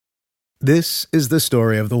This is the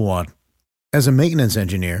story of the one. As a maintenance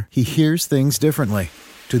engineer, he hears things differently.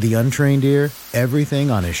 To the untrained ear,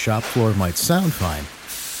 everything on his shop floor might sound fine,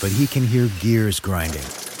 but he can hear gears grinding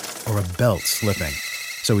or a belt slipping.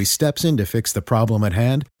 So he steps in to fix the problem at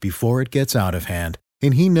hand before it gets out of hand.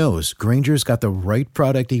 And he knows Grainger's got the right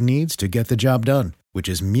product he needs to get the job done, which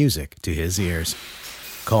is music to his ears.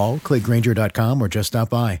 Call, click Grainger.com, or just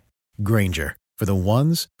stop by. Grainger, for the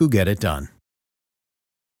ones who get it done.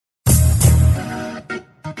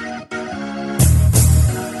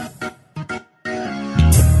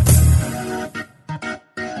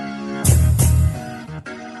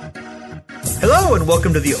 Hello and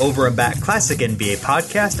welcome to the Over and Back Classic NBA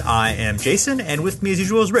podcast. I am Jason, and with me as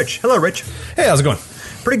usual is Rich. Hello, Rich. Hey, how's it going?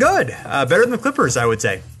 Pretty good. Better than the Clippers, I would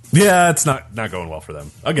say. Yeah, it's not going well for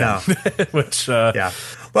them again. No. Which yeah.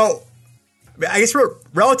 Well, I guess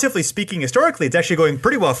relatively speaking, historically, it's actually going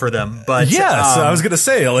pretty well for them. But yes, I was going to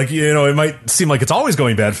say, it might seem like it's always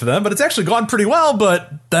going bad for them, but it's actually gone pretty well.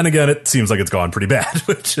 But then again, it seems like it's gone pretty bad,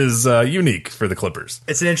 which is unique for the Clippers.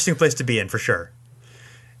 It's an interesting place to be in, for sure.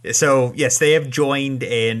 So, yes, they have joined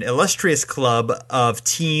an illustrious club of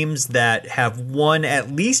teams that have won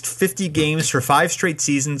at least 50 games for 5 straight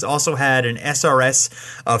seasons, also had an SRS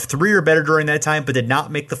of 3 or better during that time, but did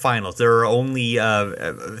not make the finals. There are only 3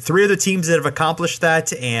 other teams that have accomplished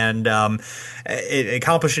that, and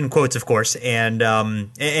accomplished in quotes, of course, and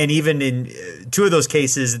even in 2 of those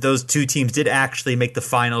cases, those 2 teams did actually make the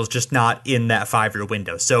finals, just not in that 5-year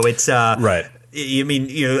window. So it's right. I mean,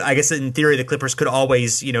 I guess in theory the Clippers could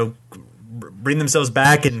always, bring themselves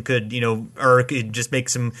back and could, or could just make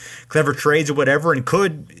some clever trades or whatever, and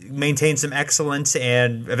could maintain some excellence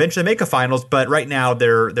and eventually make a finals. But right now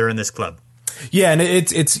they're in this club. Yeah, and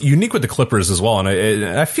it's unique with the Clippers as well, and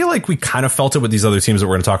I feel like we kind of felt it with these other teams that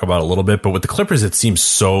we're going to talk about a little bit, but with the Clippers, it seems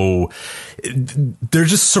so they're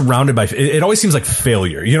just surrounded by it always seems like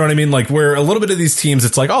failure. You know what I mean? Like where a little bit of these teams,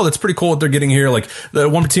 it's like, oh, that's pretty cool what they're getting here. Like the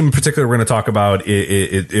one team in particular we're going to talk about,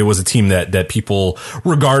 it was a team that people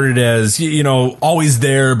regarded as always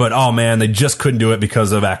there, but oh man, they just couldn't do it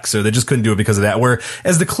because of X, or they just couldn't do it because of that.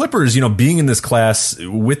 Whereas the Clippers, being in this class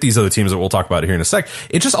with these other teams that we'll talk about here in a sec,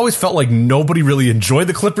 it just always felt like nobody really enjoyed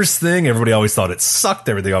the Clippers thing. Everybody always thought it sucked.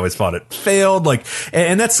 Everything always thought it failed.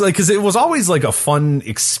 And that's like, cause it was always like a fun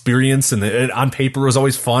experience, and on paper it was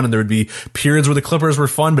always fun, and there would be periods where the Clippers were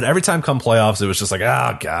fun, but every time come playoffs, it was just like,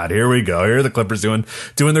 oh God, here we go. Here are the Clippers doing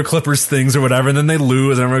their Clippers things or whatever. And then they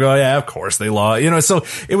lose and everyone go, yeah, of course they lost. So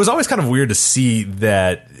it was always kind of weird to see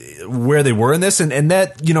that where they were in this, and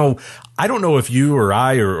that, I don't know if you or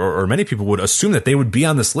I or many people would assume that they would be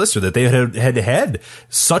on this list, or that they had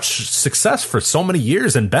such success for so many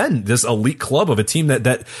years and been this elite club of a team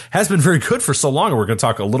that has been very good for so long. And we're going to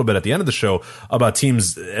talk a little bit at the end of the show about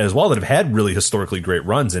teams as well that have had really historically great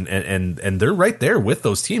runs, and they're right there with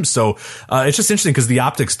those teams. So it's just interesting because the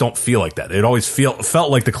optics don't feel like that. It always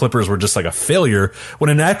felt like the Clippers were just like a failure,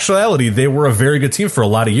 when in actuality they were a very good team for a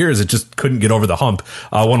lot of years. It just couldn't get over the hump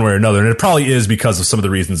one way or another, and it probably is because of some of the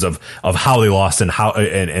reasons of how they lost and how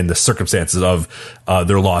and the circumstances of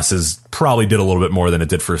their losses probably did a little bit more than it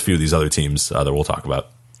did for a few of these other teams that we'll talk about.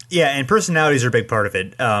 Yeah, and personalities are a big part of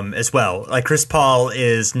it as well. Like Chris Paul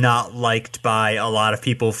is not liked by a lot of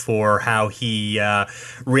people for how he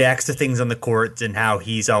reacts to things on the court, and how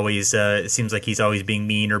he's always it seems like he's always being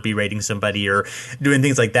mean or berating somebody or doing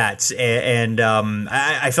things like that. And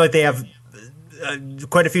I feel like they have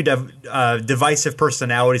quite a few divisive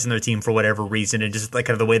personalities in their team for whatever reason, and just like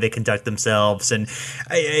kind of the way they conduct themselves. And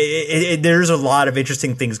there's a lot of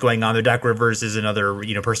interesting things going on there. Doc Rivers is another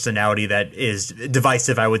personality that is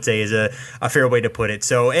divisive, I would say, is a fair way to put it.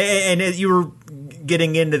 So, and you were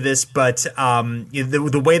getting into this, but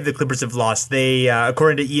the way the Clippers have lost, they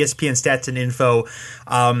according to ESPN Stats and Info,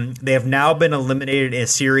 they have now been eliminated in a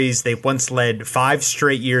series they've once led 5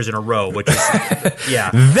 straight years in a row, which is yeah,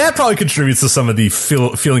 that probably contributes to some of the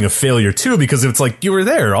feeling of failure too, because it's like you were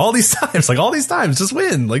there all these times, just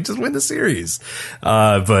win the series.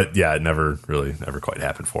 But yeah, it never quite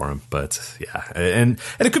happened for him. But yeah, and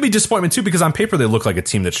it could be disappointment too, because on paper they look like a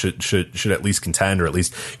team that should at least contend, or at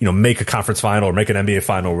least make a conference final or make an NBA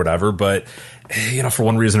final or whatever. But for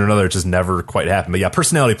one reason or another, it just never quite happened. But yeah,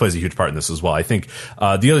 personality plays a huge part in this as well. I think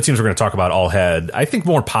the other teams we're going to talk about all had, I think,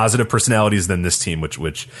 more positive personalities than this team,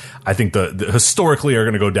 which I think the historically are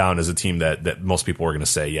going to go down as a team that but most people were going to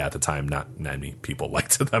say, yeah, at the time, not many people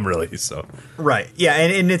liked them really. So right, yeah,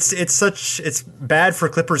 and it's bad for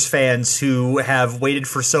Clippers fans who have waited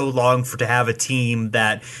for so long to have a team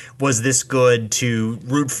that was this good to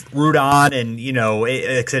root on, and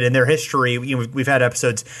in their history, we've had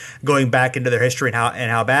episodes going back into their history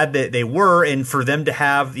and how bad they were, and for them to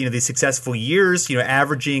have these successful years,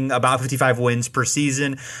 averaging about 55 wins per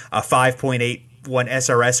season, 5.81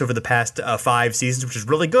 SRS over the past 5 seasons, which is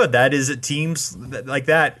really good. That is, teams like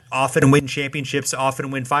that often win championships,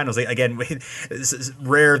 often win finals. Again, it's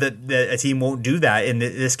rare that a team won't do that in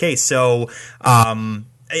this case. So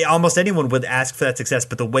almost anyone would ask for that success,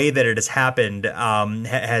 but the way that it has happened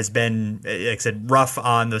has been, like I said, rough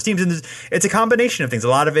on those teams. And it's a combination of things. A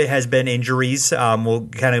lot of it has been injuries. We'll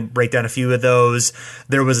kind of break down a few of those.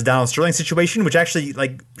 There was a Donald Sterling situation, which actually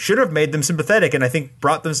should have made them sympathetic, and I think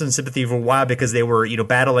brought them some sympathy for a while, because they were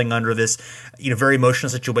battling under this very emotional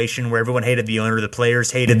situation where everyone hated the owner, the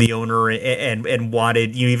players hated the owner, and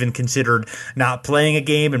wanted, even considered not playing a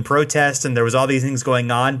game in protest, and there was all these things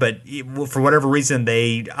going on, but for whatever reason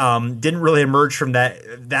they didn't really emerge from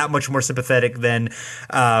that much more sympathetic than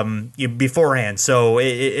beforehand. So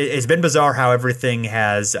it's been bizarre how everything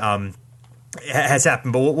has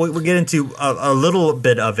happened. But we'll get into a little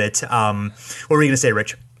bit of it. What were you going to say,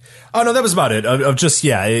 Rich? Oh, no, that was about it. Of just,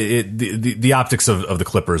 the optics of the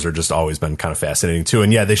Clippers are just always been kind of fascinating, too.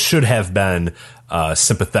 And, they should have been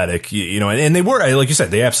sympathetic, and they were, like you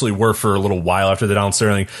said, they absolutely were for a little while after the Donald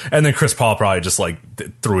Sterling. And then Chris Paul probably just,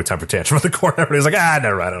 threw a temper tantrum in the corner. Everybody's like,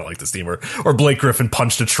 never mind, I don't like this team. Or Blake Griffin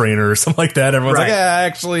punched a trainer or something like that. Everyone's like,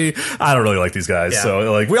 actually, I don't really like these guys. Yeah.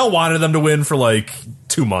 So, we all wanted them to win for,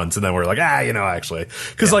 2 months, and then we're like, actually.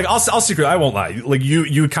 Because, I'll secret, I won't lie.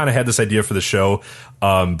 You kind of had this idea for the show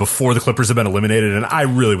before the Clippers had been eliminated, and I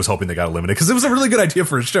really was hoping they got eliminated, because it was a really good idea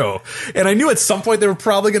for a show. And I knew at some point they were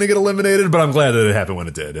probably going to get eliminated, but I'm glad that it happened when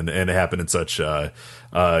it did, and it happened in such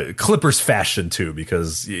Clippers fashion, too,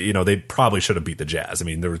 because, they probably should have beat the Jazz. I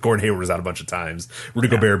mean, there was Gordon Hayward was out a bunch of times. Rudy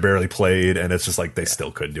Gobert barely played, and it's just they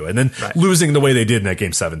still couldn't do it. And then losing the way they did in that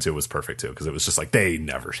Game 7, too, was perfect, too, because it was just they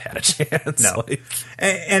never had a chance. No.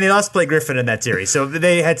 And they lost Blake Griffin in that series, so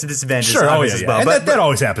they had some disadvantages as well. And that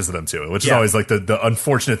always happens to them, too, which is always the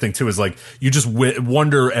unfortunate thing, too, is you just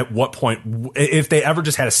wonder at what point, if they ever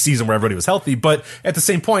just had a season where everybody was healthy, but at the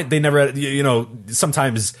same point, they never had,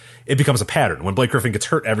 sometimes it becomes a pattern. When Blake Griffin gets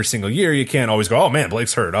hurt every single year, you can't always go, oh man,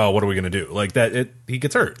 Blake's hurt. Oh, what are we going to do? He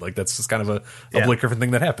gets hurt. That's just kind of a Blake Griffin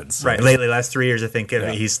thing that happens. So. Right. Lately, last 3 years, I think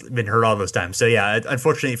he's been hurt all those times. So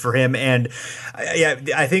unfortunately for him. And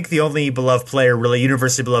I think the only beloved player, really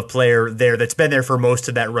universally beloved player there that's been there for most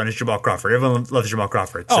of that run is Jamal Crawford. Everyone loves Jamal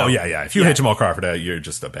Crawford. So, If you hate Jamal Crawford, you're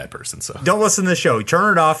just a bad person. So don't listen to the show.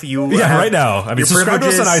 Turn it off. Right now. I mean, subscribe to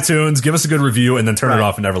us on iTunes, give us a good review, and then turn it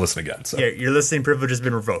off and never listen again. So your listening privilege has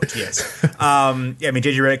been revoked. Yes.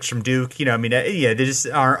 JJ Redick's from Duke. They just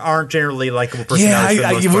aren't generally likable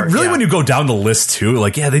personalities. When you go down the list too,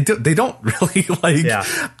 they don't really like. Yeah.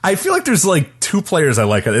 I feel like there's 2 players I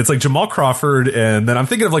like. It's Jamal Crawford, and then I'm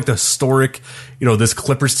thinking of the historic, this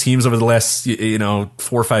Clippers teams over the last 4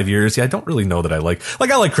 or 5 years. I don't really know that I like.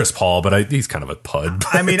 I like Chris Paul, but he's kind of a pud.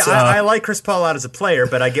 But, I like Chris Paul out as a player,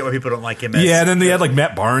 but I get why people don't like him. And then they had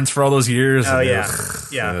Matt Barnes for all those years. Oh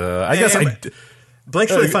I guess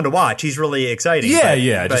Blake's really fun to watch. He's really exciting.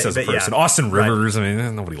 Just as a person. Austin Rivers. Right. I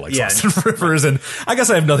mean, nobody likes Austin Rivers, and I guess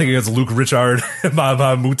I have nothing against Luke Richard and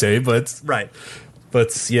Baba Mute, but right.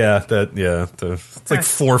 But it's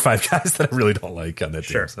 4 or 5 guys that I really don't like on that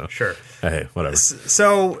team. Sure. Hey, whatever.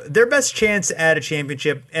 So their best chance at a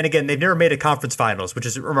championship, and again, they've never made a conference finals, which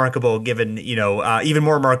is remarkable given, even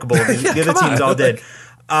more remarkable than the other teams all did.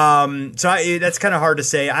 That's kind of hard to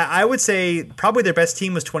say. I would say probably their best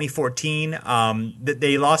team was 2014.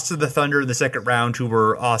 They lost to the Thunder in the second round, who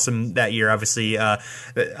were awesome that year, obviously.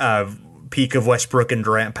 Peak of Westbrook and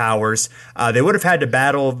Durant powers. They would have had to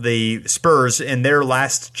battle the Spurs in their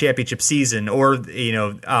last championship season, or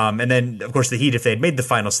and then of course the Heat if they had made the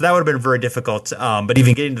finals. So that would have been very difficult. But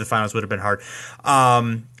even getting to the finals would have been hard.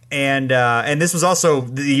 And this was also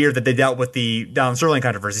the year that they dealt with the Donald Sterling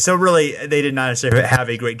controversy. So really, they did not necessarily have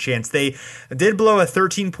a great chance. They did blow a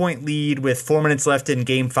 13-point lead with 4 minutes left in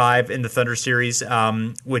Game 5 in the Thunder series,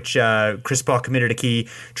 which Chris Paul committed a key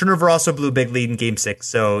turnover. Also blew a big lead in Game 6.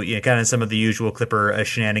 So kind of some of the usual Clipper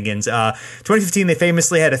shenanigans. 2015, they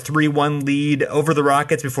famously had a 3-1 lead over the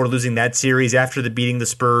Rockets before losing that series after beating the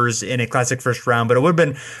Spurs in a classic first round. But it would have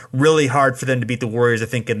been really hard for them to beat the Warriors, I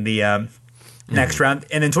think, in the next round.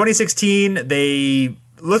 And in 2016, they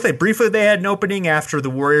looked like briefly they had an opening after the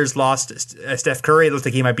Warriors lost Steph Curry. It looked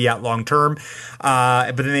like he might be out long term,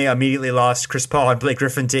 but then they immediately lost Chris Paul and Blake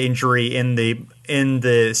Griffin to injury in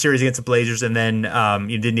the series against the Blazers, and then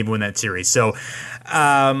you didn't even win that series. So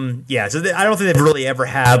I don't think they've really ever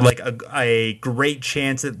had like a great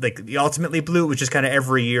chance at like the ultimately blew, which is kind of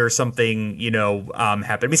every year something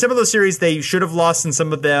happened. I mean, some of those series they should have lost, and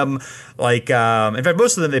some of them in fact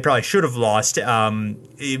most of them they probably should have lost.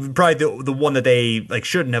 Probably the one that they like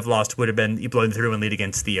shouldn't have lost would have been blowing the 3-1 lead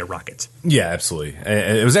against the Rockets. Yeah, absolutely.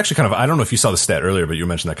 It was actually kind of, I don't know if you saw the stat earlier, but you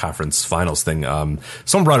mentioned that conference finals thing.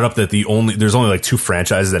 Someone brought it up that there's only like 2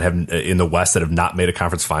 franchises that have in the West that have not made a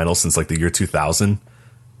conference final since like the year 2000.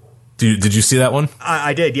 Did you see that one?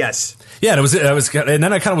 I did, yes. Yeah, and and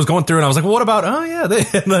then I kind of was going through, and I was like, well, what about? Oh, yeah,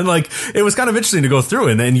 and then like it was kind of interesting to go through,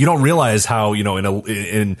 and then you don't realize how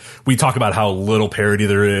in we talk about how little parity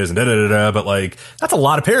there is, and but like that's a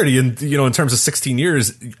lot of parity, and in terms of 16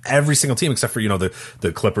 years, every single team except for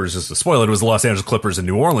the Clippers, just to spoil it, was the Los Angeles Clippers and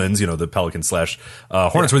New Orleans, the Pelicans /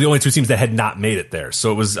 Hornets were the only 2 teams that had not made it there,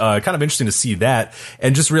 so it was kind of interesting to see that,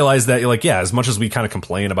 and just realize that as much as we kind of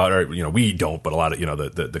complain about, or we don't, but a lot of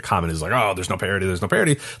the common is like, oh, there's no parity. The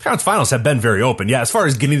conference finals have been very open. Yeah, as far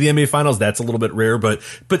as getting to the NBA finals, that's a little bit rare, but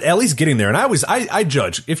at least getting there. And I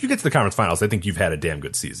judge, if you get to the conference finals, I think you've had a damn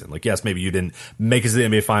good season. Like, yes, maybe you didn't make it to the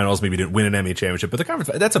NBA finals, maybe you didn't win an NBA championship, but the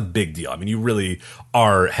conference, that's a big deal. I mean, you really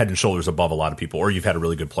are head and shoulders above a lot of people, or you've had a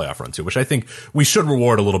really good playoff run too, which I think we should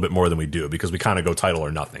reward a little bit more than we do, because we kind of go title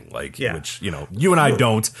or nothing. Which, you and I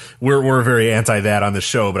don't. We're very anti that on this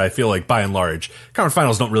show, but I feel like by and large, conference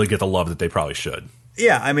finals don't really get the love that they probably should.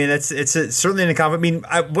 Yeah, I mean, it's certainly an accomplishment.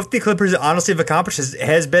 I mean, what the Clippers honestly have accomplished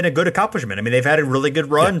has been a good accomplishment. I mean, they've had a really good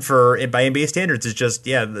run by NBA standards. It's just,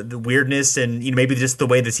 the weirdness and maybe just the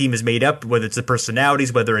way the team is made up, whether it's the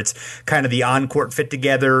personalities, whether it's kind of the on-court fit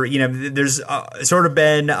together. There's sort of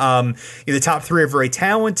been the top 3 are very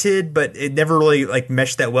talented, but it never really like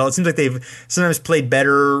meshed that well. It seems like they've sometimes played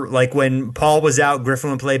better. Like when Paul was out, Griffin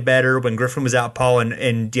would play better. When Griffin was out, Paul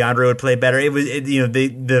and DeAndre would play better. It was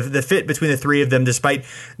the fit between the 3 of them, despite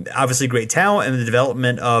obviously great talent and the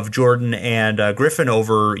development of Jordan and Griffin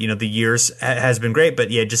over the years has been great, but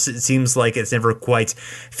it seems like it's never quite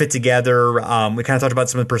fit together. We kind of talked about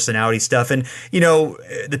some of the personality stuff, and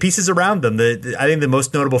the pieces around them. I think the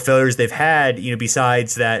most notable failures they've had,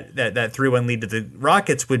 besides that 3-1 lead to the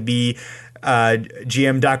Rockets, would be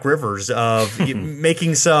GM Doc Rivers of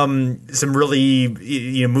making some really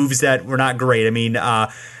moves that were not great. I mean.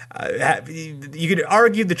 You could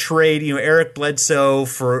argue the trade, Eric Bledsoe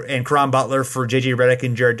and Caron Butler for JJ Redick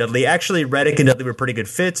and Jared Dudley. Actually, Redick and Dudley were pretty good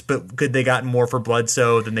fits, but could they gotten more for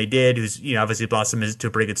Bledsoe than they did? Who's obviously blossomed into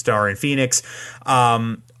a pretty good star in Phoenix.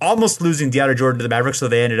 Almost losing DeAndre Jordan to the Mavericks, so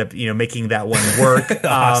they ended up making that one work.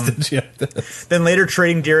 Then later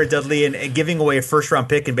trading Jared Dudley and giving away a first round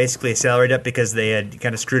pick and basically a salary dump because they had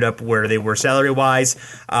kind of screwed up where they were salary wise.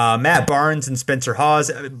 Matt Barnes and Spencer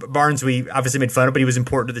Hawes. Barnes we obviously made fun of, but he was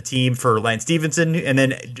important to the team for Lance Stevenson, and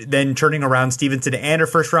then turning around Stevenson and a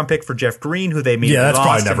first round pick for Jeff Green, who they made. Yeah, that's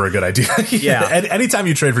probably never a good idea. Yeah, anytime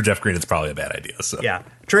you trade for Jeff Green, it's probably a bad idea. So yeah.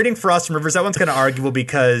 Trading for Austin Rivers, that one's kind of arguable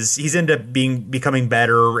because he's ended up becoming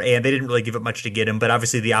better, and they didn't really give up much to get him. But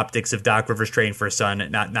obviously, the optics of Doc Rivers trading for his son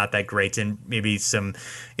not that great, and maybe some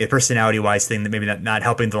personality-wise thing that maybe not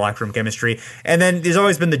helping the locker room chemistry. And then there's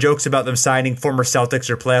always been the jokes about them signing former Celtics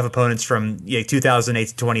or playoff opponents from 2008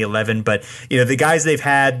 to 2011. But the guys they've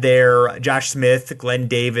had there: Josh Smith, Glenn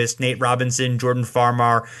Davis, Nate Robinson, Jordan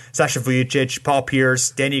Farmar, Sasha Vujicic, Paul Pierce,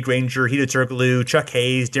 Danny Granger, Hedo Turkoglu, Chuck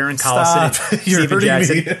Hayes, Darren Collison, Steven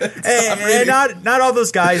Jackson. And not all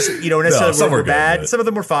those guys, necessarily were bad. Some of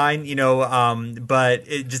them were fine, but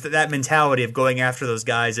just that mentality of going after those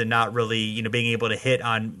guys and not really, being able to hit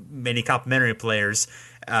on many complementary players,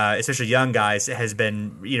 especially young guys, has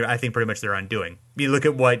been, I think pretty much their undoing. You look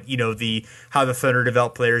at what, how the Thunder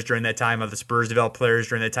developed players during that time, how the Spurs developed players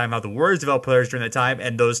during that time, how the Warriors developed players during that time,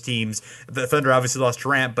 and those teams, the Thunder obviously lost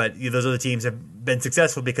Durant, but those other teams have been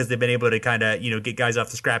successful because they've been able to kind of, get guys off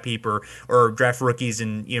the scrap heap or draft rookies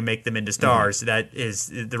and, make them into stars. Mm-hmm. That is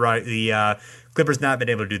the Clippers not been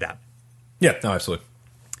able to do that. Yeah, no, absolutely.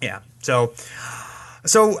 Yeah.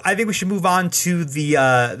 So I think we should move on to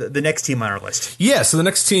the next team on our list. Yeah, so the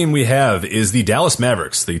next team we have is the Dallas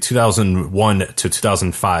Mavericks, the 2001 to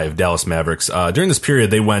 2005 Dallas Mavericks. During this period,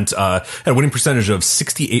 they had a winning percentage of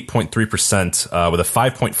 68.3% with a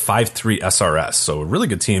 5.53 SRS, so a really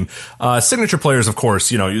good team. Signature players, of course,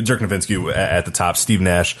 Dirk Nowitzki at the top, Steve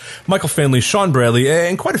Nash, Michael Finley, Sean Bradley,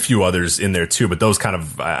 and quite a few others in there too, but those kind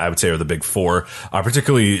of, I would say, are the big four,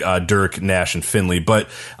 particularly Dirk, Nash, and Finley. But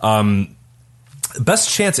Best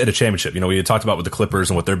chance at a championship. We had talked about with the Clippers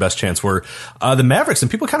and what their best chance were. The Mavericks,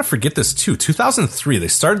 and people kind of forget this too. 2003, they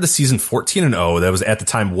started the season 14-0. That was at the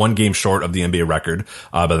time 1 game short of the NBA record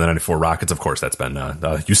by the 94 Rockets. Of course, that's been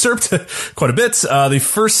usurped quite a bit. The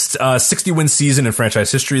first 60-win season in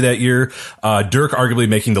franchise history that year. Dirk arguably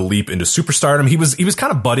making the leap into superstardom. He was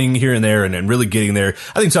kind of budding here and there and really getting there.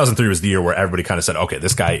 I think 2003 was the year where everybody kind of said, okay,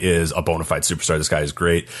 this guy is a bona fide superstar. This guy is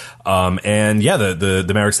great. And yeah,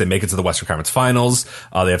 the Mavericks, they make it to the Western Conference Finals.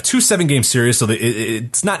 They have 2 7-game series, so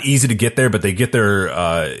it's not easy to get there, but they get there,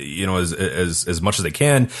 as much as they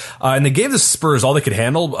can. And they gave the Spurs all they could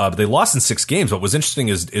handle, but they lost in 6 games. What was interesting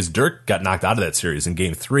is Dirk got knocked out of that series in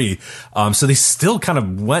Game 3, so they still kind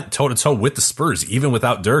of went toe to toe with the Spurs, even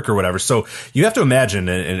without Dirk or whatever. So you have to imagine,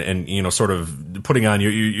 and sort of putting on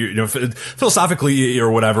your philosophically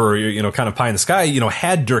or whatever, or, kind of pie in the sky.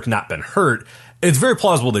 Had Dirk not been hurt, it's very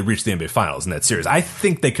plausible they reached the NBA Finals in that series. I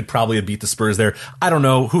think they could probably have beat the Spurs there. I don't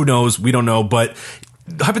know. Who knows? We don't know. But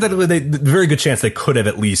hypothetically, very good chance they could have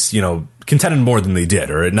at least, contended more than they did,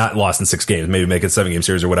 or not lost in 6 games, maybe make it 7-game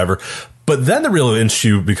series or whatever. But then the real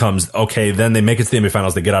issue becomes, okay, then they make it to the NBA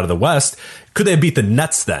Finals, they get out of the West. Could they have beat the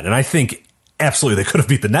Nets then? And I think absolutely they could have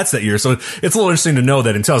beat the Nets that year. So it's a little interesting to know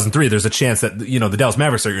that in 2003, there's a chance that, the Dallas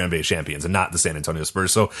Mavericks are your NBA champions and not the San Antonio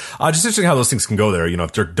Spurs. So just interesting how those things can go there.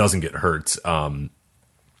 If Dirk doesn't get hurt,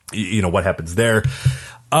 what happens there.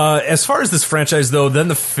 As far as this franchise, though, then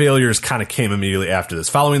the failures kind of came immediately after this.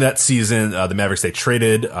 Following that season, the Mavericks, they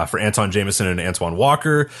traded for Anton Jameson and Antoine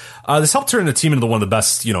Walker. This helped turn the team into one of the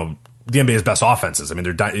best, the NBA's best offenses. I mean,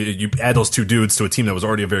 you add those 2 dudes to a team that was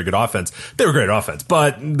already a very good offense. They were great offense,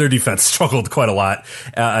 but their defense struggled quite a lot.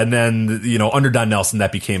 And then, under Don Nelson,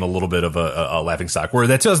 that became a little bit of a laughingstock. Where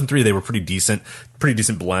that 2003, they were pretty decent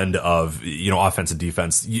blend of, offense and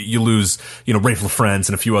defense. You lose, Rafe LaFrentz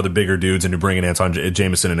and a few other bigger dudes, and you bring in Anton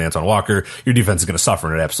Jameson and Anton Walker. Your defense is going to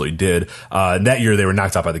suffer, and it absolutely did. And that year, they were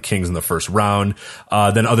knocked out by the Kings in the first round.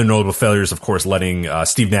 Then other notable failures, of course, letting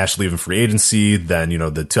Steve Nash leave in free agency. Then,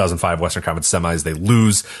 the 2005 Western Conference semis, they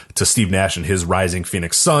lose to Steve Nash and his rising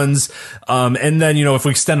Phoenix Suns. And then, if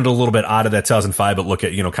we extend it a little bit out of that 2005, but look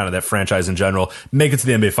at, kind of that franchise in general, make it to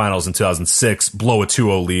the NBA Finals in 2006, blow a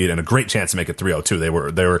 2-0 lead and a great chance to make it 3-0 too. They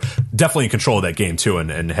were definitely in control of that game too.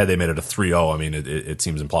 And had they made it a 3-0, I mean, it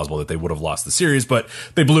seems implausible that they would have lost the series, but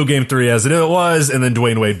they blew Game 3 as it was. And then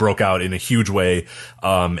Dwayne Wade broke out in a huge way.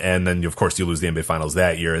 And then, of course, you lose the NBA Finals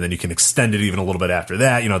that year. And then you can extend it even a little bit after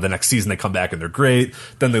that. The next season they come back and they're great.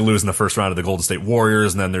 Then they lose in the first round of the Golden State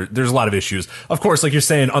Warriors. And then there's a lot of issues. Of course, like you're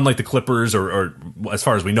saying, unlike the Clippers, or as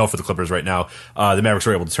far as we know for the Clippers right now, the Mavericks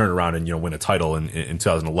were able to turn it around and, win a title in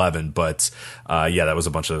 2011. But, that was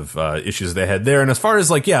a bunch of issues they had there. And as far as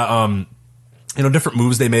different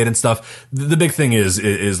moves they made and stuff. The big thing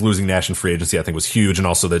is losing Nash in free agency, I think, was huge. And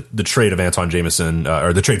also the trade of Anton Jameson,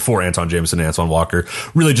 or the trade for Anton Jameson and Antoine Walker,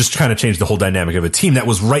 really just kind of changed the whole dynamic of a team that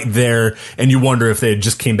was right there. And you wonder if they had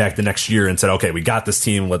just came back the next year and said, okay, we got this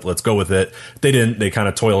team, let's go with it. They didn't. They kind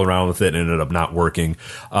of toil around with it and ended up not working.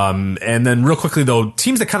 And then real quickly, though,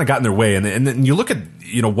 teams that kind of got in their way, and then you look at,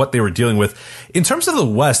 what they were dealing with. In terms of the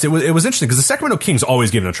West, it was interesting because the Sacramento Kings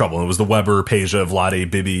always gave them trouble. It was the Weber, Peja,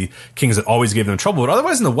 Vlade, Bibby Kings that always gave them trouble. But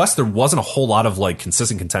otherwise in the West, there wasn't a whole lot of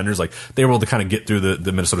consistent contenders. They were able to kind of get through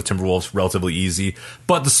the Minnesota Timberwolves relatively easy.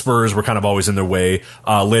 But the Spurs were kind of always in their way.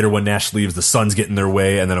 Later when Nash leaves, the Suns get in their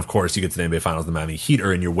way. And then, of course, you get to the NBA Finals, the Miami Heat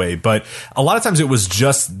are in your way. But a lot of times it was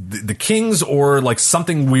just the Kings or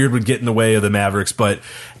something weird would get in the way of the Mavericks. But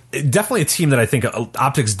definitely a team that I think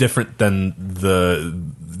optics different than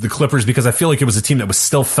the Clippers, because I feel like it was a team that was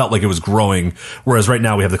still felt like it was growing, whereas right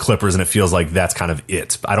now we have the Clippers and it feels like that's kind of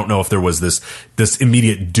it. I don't know if there was this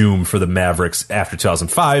immediate doom for the Mavericks after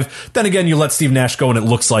 2005. Then again, you let Steve Nash go and it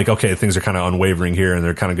looks like, okay, things are kind of unwavering here and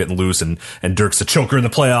they're kind of getting loose, and Dirk's a choker in the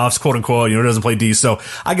playoffs, quote unquote, doesn't play D. So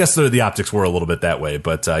I guess the optics were a little bit that way.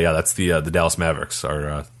 But that's the Dallas Mavericks,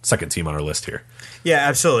 our second team on our list here. Yeah,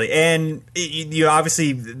 absolutely. And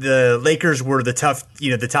obviously the Lakers were the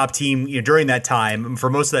top team during that time. For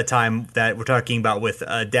most of that time that we're talking about with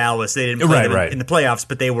Dallas, they didn't play them in the playoffs,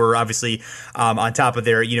 but they were obviously on top of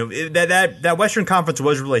their. That Western Conference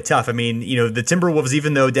was really tough. I mean, the Timberwolves,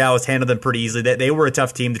 even though Dallas handled them pretty easily, they were a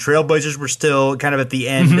tough team. The Trailblazers were still kind of at the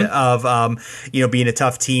end of being a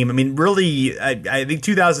tough team. I mean, really, I think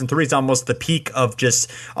 2003 is almost the peak of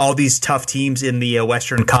just all these tough teams in the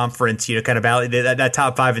Western Conference. Kind of that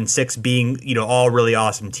top 5 and 6 being all really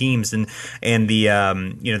awesome teams, and the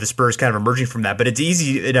the Spurs kind of emerging from that. But it's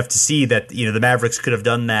easy enough to see that the Mavericks could have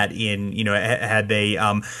done that in had they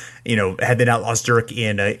not lost Dirk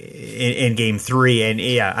in Game 3. And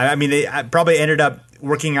I mean they probably ended up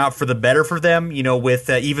working out for the better for them, with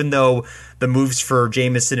even though the moves for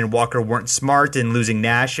Jameson and Walker weren't smart and losing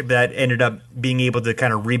Nash, that ended up being able to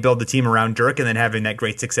kind of rebuild the team around Dirk and then having that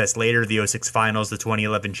great success later, the 06 finals, the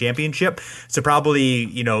 2011 championship. So probably,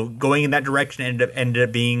 going in that direction ended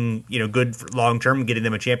up being, good for long term, getting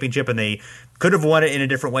them a championship, and they could have won it in a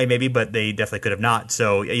different way maybe, but they definitely could have not.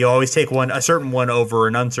 So you always take a certain one over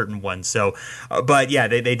an uncertain one. So, but yeah,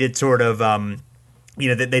 they did sort of,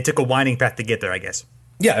 they took a winding path to get there, I guess.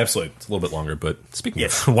 Yeah, absolutely. It's a little bit longer, but speaking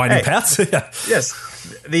of winding paths, yeah. Yes.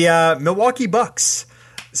 The Milwaukee Bucks.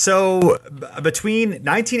 So between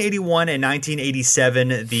 1981 and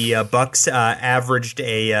 1987, the Bucks averaged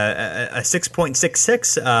a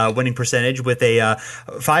 6.66 winning percentage with a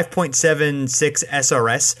 5.76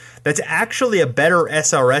 SRS. That's actually a better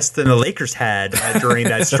SRS than the Lakers had during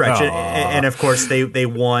that stretch. and of course, they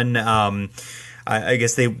won. I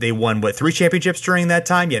guess they won 3 championships during that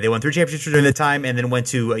time. Yeah, they won 3 championships during that time, and then went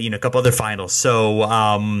to a couple other finals. So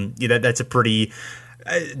that's a pretty.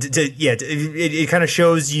 It kind of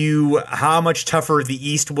shows you how much tougher the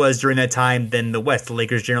East was during that time than the West. The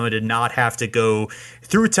Lakers generally did not have to go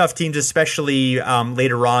through tough teams, especially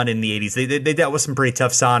later on in the 80s. They dealt with some pretty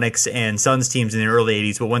tough Sonics and Suns teams in the early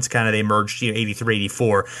 80s, but once kind of they merged, 83,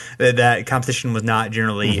 84, that competition was not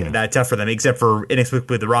generally that tough for them, except for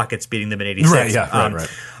inexplicably the Rockets beating them in 86. Right, yeah, right.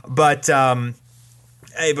 But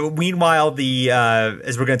meanwhile,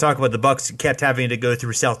 as we're going to talk about, the Bucks kept having to go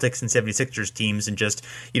through Celtics and 76ers teams and just,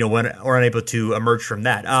 were unable to emerge from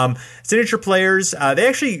that. Signature players, they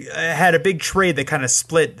actually had a big trade that kind of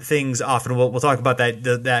split things off, and we'll talk about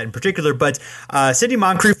that in particular. But Sidney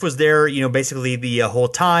Moncrief was there, basically the whole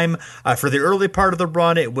time. For the early part of the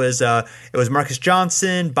run, it was Marcus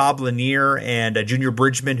Johnson, Bob Lanier, and Junior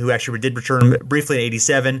Bridgman, who actually did return briefly in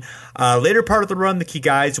 87. Later part of the run, the key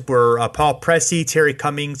guys were Paul Pressey, Terry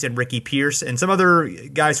Cummings, and Ricky Pierce, and some other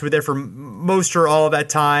guys who were there for most or all of that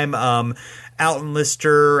time. Alton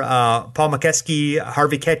Lister, Paul McKeskey,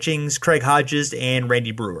 Harvey Catchings, Craig Hodges, and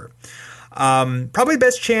Randy Brewer. Probably the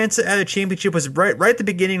best chance at a championship was right at the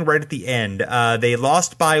beginning, right at the end. They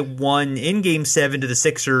lost by 1 in Game 7 to the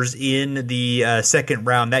Sixers in the second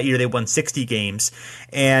round. That year they won 60 games.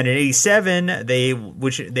 And in 87, they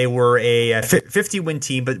were a 50-win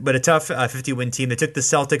team, but a tough 50-win team. They took the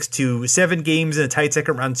Celtics to 7 games in a tight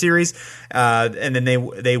second-round series, and then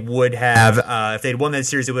they would have, if they'd won that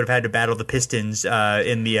series, they would have had to battle the Pistons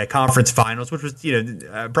in the conference finals, which was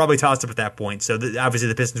probably tossed up at that point. So obviously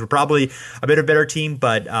the Pistons were probably a bit of a better team,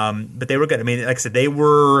 but they were good. I mean, like I said, they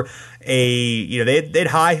were they had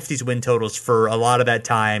high 50s win totals for a lot of that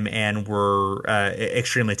time and were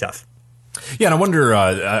extremely tough. Yeah, and I wonder.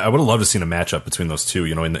 I would have loved to see a matchup between those two,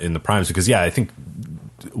 in the primes, because I think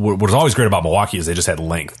what was always great about Milwaukee is they just had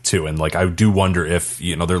length too, and I do wonder if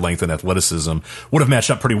their length and athleticism would have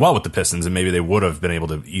matched up pretty well with the Pistons, and maybe they would have been able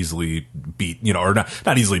to easily beat, or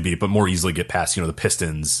not easily beat, but more easily get past the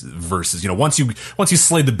Pistons versus once you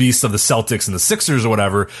slayed the beasts of the Celtics and the Sixers or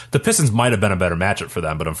whatever, the Pistons might have been a better matchup for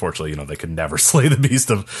them, but unfortunately they could never slay the beast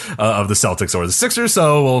of the Celtics or the Sixers,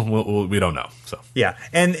 so we don't know. So yeah,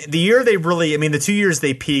 and the year they really, the 2 years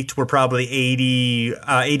they peaked were probably 80,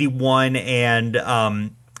 81, and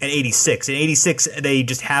 86. In 86, they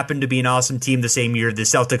just happened to be an awesome team the same year. The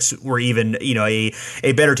Celtics were even, a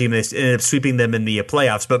better team. They ended up sweeping them in the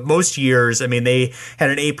playoffs. But most years, they had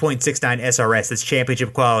an 8.69 SRS. That's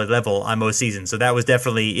championship quality level on most seasons. So that was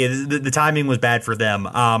definitely, the timing was bad for them.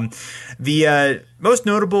 The most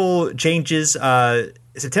notable changes,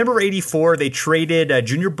 September 84, they traded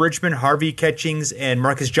Junior Bridgman, Harvey Catchings, and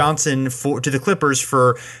Marcus Johnson to the Clippers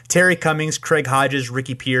for Terry Cummings, Craig Hodges,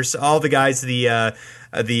 Ricky Pierce. All the guys the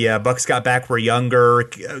Bucks got back were younger.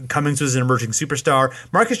 Cummings was an emerging superstar.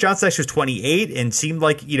 Marcus Johnson actually was 28 and seemed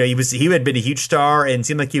like he had been a huge star and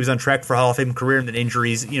seemed like he was on track for a Hall of Fame career, and then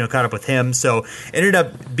injuries caught up with him. So it ended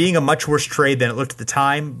up being a much worse trade than it looked at the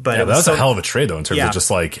time. But yeah, that was a hell of a trade though, in terms of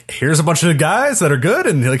just here's a bunch of guys that are good,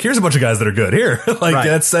 and here's a bunch of guys that are good here. Right.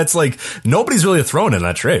 That's nobody's really thrown in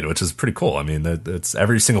that trade, which is pretty cool. That's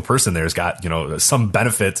every single person there's got some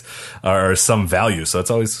benefit or some value. So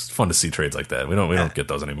it's always fun to see trades like that. We don't get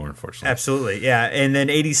those anymore, unfortunately. Absolutely, yeah. And then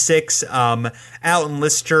 86, Alton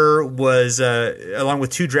Lister was, along with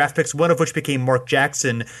 2 draft picks, one of which became Mark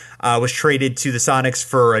Jackson, was traded to the Sonics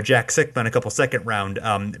for Jack Sickman, a couple second-round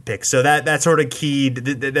picks. So that sort of keyed,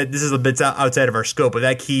 this is a bit outside of our scope, but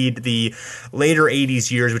that keyed the later 80s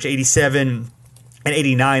years, which 87 and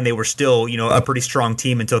 89, they were still, a pretty strong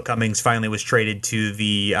team until Cummings finally was traded to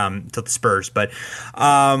the Spurs. But,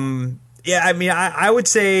 I would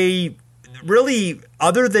say really,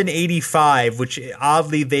 other than 85, which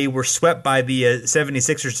oddly they were swept by the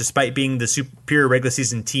 76ers despite being the superior regular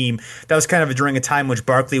season team, that was kind of during a time which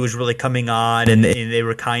Barkley was really coming on and they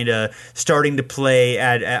were kind of starting to play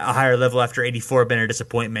at a higher level after 84 had been a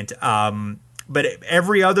disappointment. But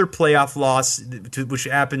every other playoff loss, which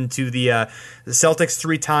happened to the Celtics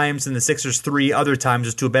 3 times and the Sixers 3 other times,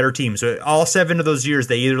 was to a better team. So all 7 of those years,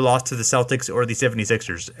 they either lost to the Celtics or the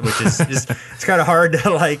 76ers, which is just, it's kind of hard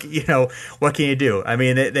to, what can you do? I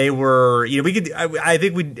mean, they were, I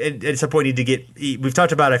think we at some point need to get, we've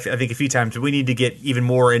talked about it, I think, a few times, but we need to get even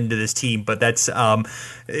more into this team. But that's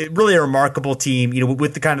really a remarkable team,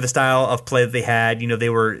 with the kind of the style of play that they had. They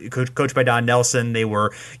were coached by Don Nelson. They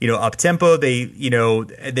were, up-tempo. They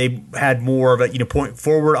had more of a point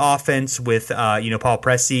forward offense with Paul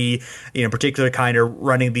Pressey, in particular, kind of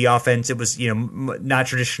running the offense. It was not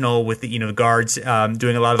traditional with the guards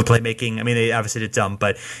doing a lot of the playmaking. I mean, they obviously did some,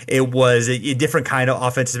 but it was a different kind of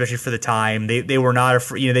offense, especially for the time. They were not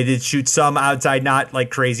they did shoot some outside, not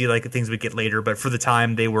like crazy like things we get later, but for the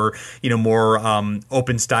time they were more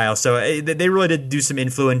open style. So they really did do some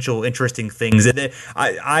influential, interesting things.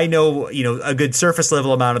 I know a good surface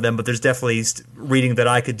level amount of them, but there's definitely reading that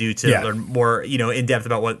I could do to learn more, in depth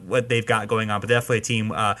about what they've got going on. But definitely a team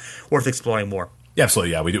worth exploring more. Yeah,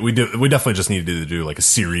 absolutely. Yeah, we definitely just needed to do like a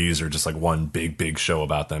series or just like one big show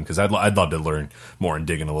about them, because I'd love to learn more and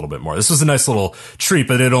dig in a little bit more. This was a nice little treat,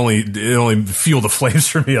 but it only fueled the flames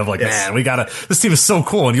for me of like, man, this team is so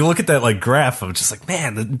cool. And you look at that like graph of just like,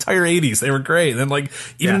 man, the entire 80s, they were great. And then like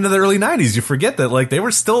even into the early 90s, you forget that like they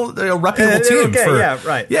were still a reputable team.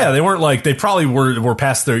 Okay. Yeah, they weren't like, they probably were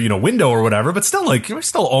past their window or whatever, but still like, you were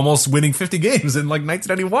still almost winning 50 games in like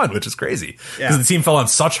 1991, which is crazy because the team fell on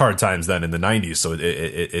such hard times then in the 90s. So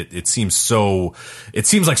it seems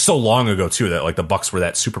like so long ago too that like the Bucks were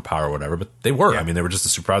that superpower or whatever, but they were. I mean, they were just a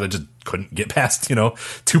superpower that just couldn't get past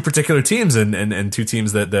two particular teams and two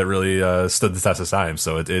teams that really stood the test of time.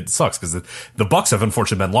 So it sucks because the Bucks have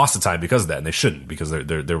unfortunately been lost to time because of that, and they shouldn't, because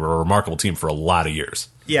they were a remarkable team for a lot of years.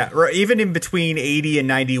 Yeah, even in between 80 and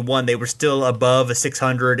 91, they were still above a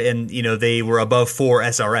 600, and they were above 4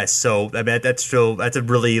 SRS. So I mean, that's a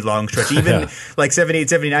really long stretch. Even like 78,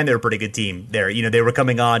 79, they were a pretty good team there. They were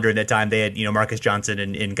coming on during that time. They had Marcus Johnson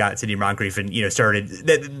and got Sidney Moncrief, and started.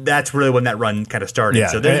 That's really when that run kind of started. Yeah,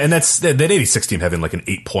 so and that's that 86 team having like an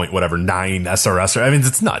 8 point 9 SRS. I mean,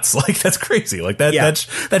 it's nuts. Like that's crazy. Like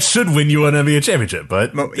that should win you an NBA championship.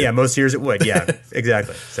 But most years it would. Yeah,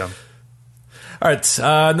 exactly. So. All right,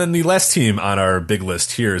 and then the last team on our big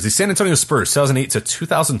list here is the San Antonio Spurs, 2008 to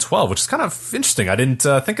 2012, which is kind of interesting. I didn't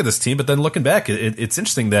think of this team, but then looking back, it's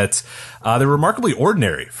interesting that they're remarkably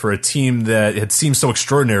ordinary for a team that had seemed so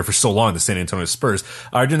extraordinary for so long, the San Antonio Spurs.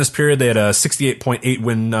 During this period, they had a 68.8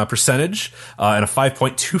 win percentage and a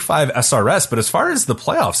 5.25 SRS, but as far as the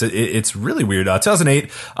playoffs, it's really weird. 2008,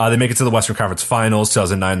 they make it to the Western Conference Finals.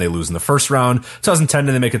 2009, they lose in the first round. 2010,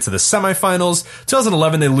 they make it to the semifinals.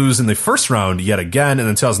 2011, they lose in the first round yet again, and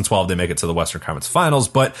then 2012 they make it to the Western Conference Finals.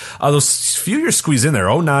 But those few years squeezed in there,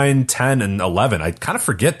 09, 10, and 11, I kind of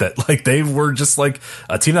forget that like they were just like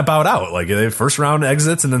a team that bowed out. Like they first round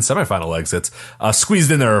exits and then semifinal exits.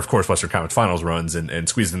 Squeezed in there, of course, Western Conference Finals runs, and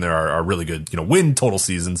squeezed in there are really good, win total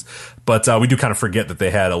seasons. But we do kind of forget that they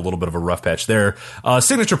had a little bit of a rough patch there.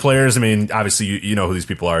 Signature players, I mean, obviously you know who these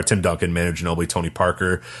people are: Tim Duncan, Manu Ginobili, Tony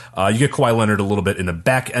Parker. You get Kawhi Leonard a little bit in the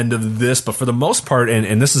back end of this, but for the most part,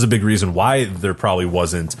 and this is a big reason why there probably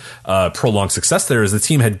wasn't prolonged success there, is the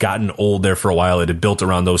team had gotten old there for a while. It had built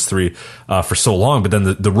around those three for so long, but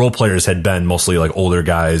then the role players had been mostly like older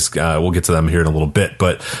guys. We'll get to them here in a little bit,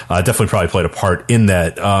 but definitely probably played a part in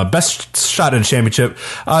that. Best shot at a championship,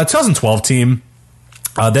 2012 team.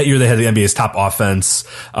 That year they had the NBA's top offense.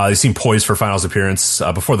 They seemed poised for finals appearance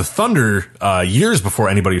before the Thunder, years before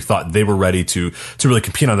anybody thought they were ready to really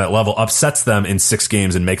compete on that level, upsets them in 6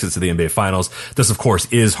 games and makes it to the NBA Finals. This, of course,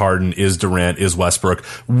 is Harden, is Durant, is Westbrook,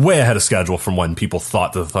 way ahead of schedule from when people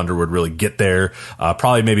thought the Thunder would really get there.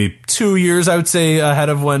 Probably maybe 2 years, I would say, ahead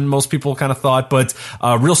of when most people kind of thought. But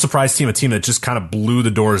real surprise team, a team that just kind of blew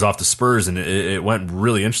the doors off the Spurs, and it went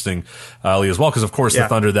really interesting as well, because, of course, the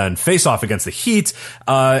Thunder then face off against the Heat.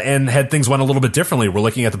 And had things went a little bit differently. We're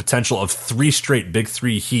looking at the potential of 3 straight Big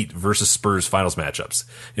 3 Heat versus Spurs finals matchups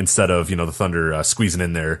instead of, the Thunder squeezing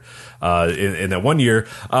in there in that one year.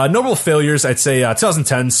 Notable failures, I'd say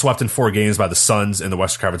 2010 swept in 4 games by the Suns in the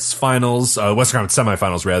Western Conference Finals, Western Conference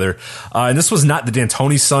semifinals rather. And this was not the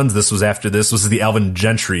D'Antoni Suns. This was after this. This was the Alvin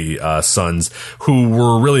Gentry Suns, who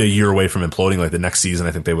were really a year away from imploding. Like the next season,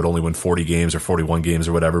 I think they would only win 40 games or 41 games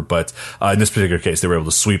or whatever. But in this particular case, they were able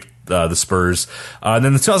to sweep the Spurs. And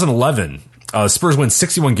then the 2011 Spurs win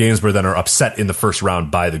 61 games, but then are upset in the first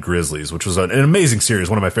round by the Grizzlies, which was an amazing series,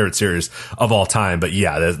 one of my favorite series of all time. But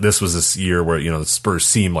yeah, this was this year where, the Spurs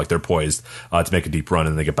seem like they're poised to make a deep run,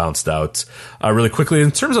 and they get bounced out really quickly.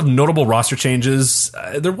 In terms of notable roster changes,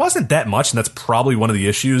 there wasn't that much, and that's probably one of the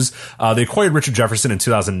issues. They acquired Richard Jefferson in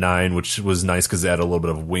 2009, which was nice because they had a little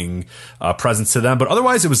bit of wing presence to them. But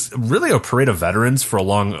otherwise, it was really a parade of veterans for a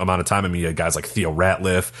long amount of time. I mean, you had guys like Theo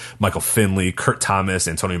Ratliff, Michael Finley, Kurt Thomas,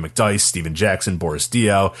 Antonio McDyess, Steven Jackson, Boris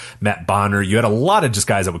Diaw, Matt Bonner. You had a lot of just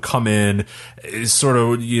guys that would come in, sort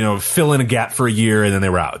of, fill in a gap for a year and then they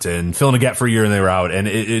were out, and fill in a gap for a year and they were out. And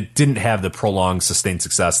it didn't have the prolonged, sustained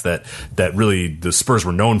success that really the Spurs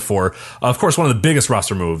were known for. Of course, one of the biggest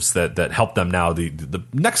roster moves that helped them now the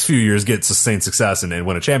next few years get sustained success and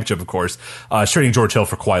win a championship, of course, trading George Hill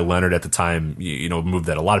for Kawhi Leonard at the time, a move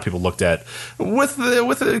that a lot of people looked at with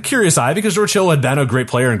a curious eye, because George Hill had been a great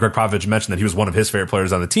player, and Greg Popovich mentioned that he was one of his favorite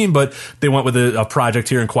players on the team, but they went with a project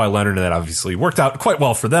here in Kawhi Leonard, and that obviously worked out quite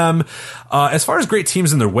well for them. As far as great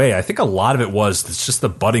teams in their way, I think a lot of it was just the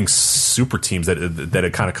budding super teams that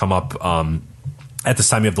had kind of come up. At this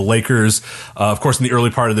time, you have the Lakers. Of course, in the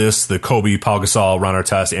early part of this, the Kobe, Paul Gasol, Ron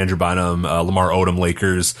Artest, Andrew Bynum, Lamar Odom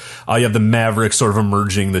Lakers. You have the Mavericks sort of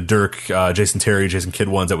emerging, the Dirk, Jason Terry, Jason Kidd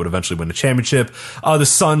ones that would eventually win a championship. The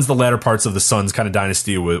Suns, the latter parts of the Suns kind of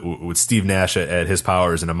dynasty with Steve Nash at his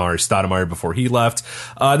powers and Amari Stoudemire before he left.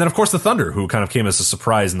 And then, of course, the Thunder, who kind of came as a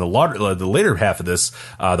surprise in the later half of this,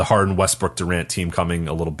 the Harden, Westbrook, Durant team coming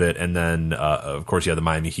a little bit. And then, of course, you have the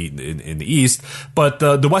Miami Heat in the East. But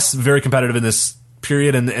the West is very competitive in this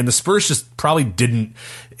period, and the Spurs just probably didn't.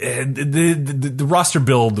 The roster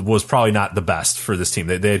build was probably not the best for this team.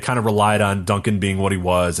 They had kind of relied on Duncan being what he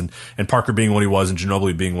was, and Parker being what he was, and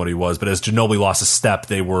Ginobili being what he was. But as Ginobili lost a step,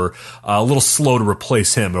 they were a little slow to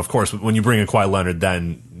replace him. But of course, when you bring in Kawhi Leonard,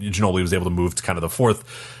 then Ginobili was able to move to kind of the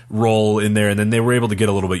fourth role in there, and then they were able to get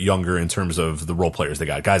a little bit younger in terms of the role players they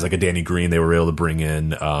got. Guys like a Danny Green, they were able to bring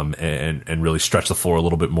in and really stretch the floor a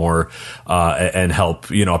little bit more and help.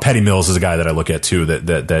 Patty Mills is a guy that I look at too.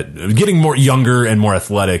 That getting more younger and more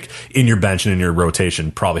athletic in your bench and in your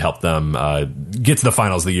rotation probably helped them get to the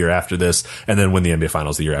finals the year after this, and then win the NBA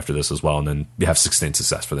Finals the year after this as well, and then you have sustained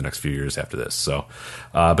success for the next few years after this. So,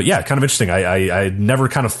 but yeah, kind of interesting. I never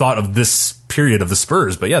kind of thought of this period of the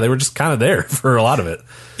Spurs, but yeah, they were just kind of there for a lot of it.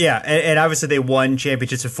 Yeah, and obviously they won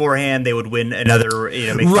championships beforehand. They would win another,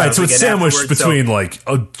 right. So it's sandwiched between like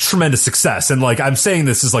a tremendous success, and like I'm saying,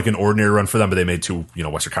 this is like an ordinary run for them, but they made two,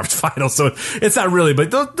 Western Conference Finals, so it's not really.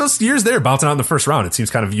 But those years there, bouncing out in the first round, it seems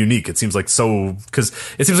kind of unique. It seems like because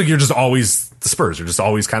it seems like you're just always the Spurs. You're just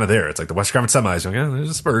always kind of there. It's like the Western Conference semis. There's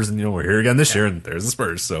the Spurs, and we're here again this year, and there's the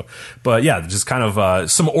Spurs. So, but yeah, just kind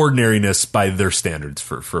of some ordinariness by their standards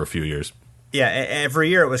for a few years. Yeah, every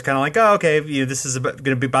year it was kind of like, oh, okay, this is going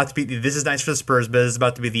to be about to be. This is nice for the Spurs, but this is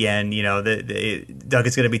about to be the end.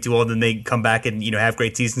 Duncan's going to be too old, and they come back and have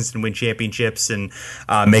great seasons and win championships and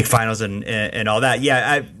make finals and all that.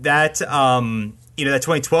 Yeah, that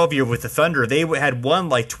 2012 year with the Thunder, they had won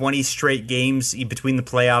like 20 straight games between the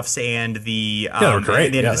playoffs and the they were great.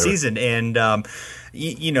 At the end of the season, and.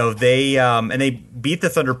 They beat the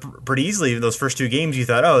Thunder pretty easily in those first two games. You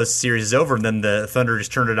thought, oh, this series is over, and then the Thunder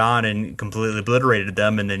just turned it on and completely obliterated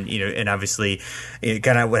them. And then and obviously,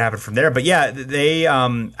 kind of what happened from there. But yeah, they.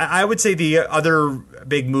 I would say the other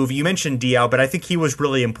big move, you mentioned Diaw, but I think he was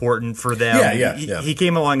really important for them. Yeah. He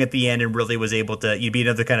came along at the end and really was able to be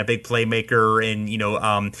another kind of big playmaker and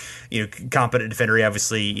competent defender. He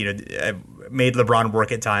obviously made LeBron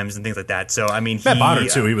work at times and things like that. So I mean, Matt Bonner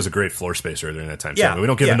too. He was a great floor spacer during that time. Yeah, we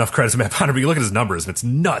don't give enough credit to Matt Bonner, but you look at his numbers, and it's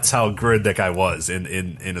nuts how good that guy was in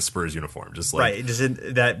a Spurs uniform. Just like right, just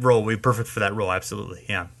in that role, we perfect for that role. Absolutely,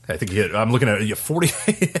 yeah. I think I'm looking at 40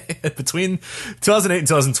 between 2008 and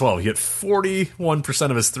 2012. He hit 41%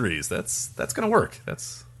 of his threes. That's going to work.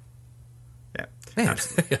 That's man.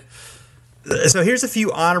 So here's a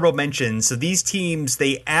few honorable mentions. So these teams,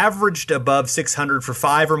 they averaged above 600 for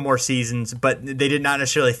 5 or more seasons, but they did not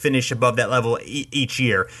necessarily finish above that level each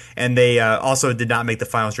year. And they also did not make the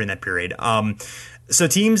finals during that period. So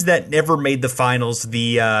teams that never made the finals,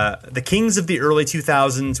 the Kings of the early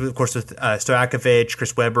 2000s, of course, with Stojakovic,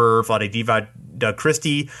 Chris Webber, Vlade Divac, Doug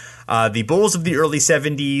Christie. The Bulls of the early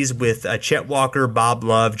 70s with Chet Walker, Bob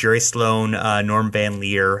Love, Jerry Sloan, Norm Van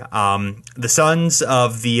Leer. The Suns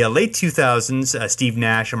of the late 2000s, Steve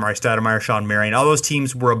Nash, Amari Stoudemire, Sean Marion. All those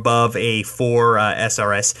teams were above a 4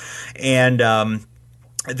 SRS. And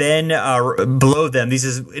Then below them, this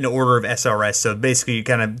is in order of SRS, so basically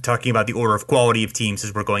kind of talking about the order of quality of teams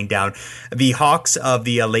as we're going down. The Hawks of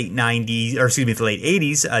the late 90s, or excuse me, the late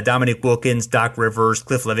 80s, Dominic Wilkins, Doc Rivers,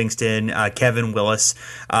 Cliff Livingston, Kevin Willis.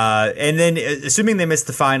 And then assuming they missed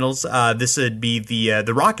the finals, this would be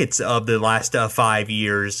the Rockets of the last 5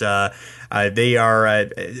 years. They are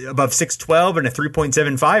above 6.12 and a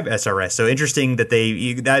 3.75 SRS. So interesting that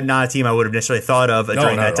that's not a team I would have necessarily thought of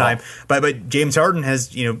during that time. But James Harden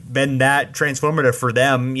has been that transformative for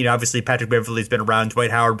them. Obviously Patrick Beverley's been around.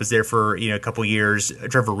 Dwight Howard was there for a couple years.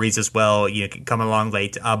 Trevor Reeves as well. Coming along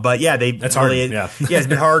late. But yeah, that's really it's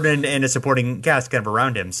been Harden and a supporting cast kind of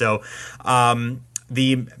around him. So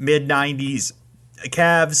the mid 90s.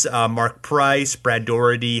 Cavs, Mark Price, Brad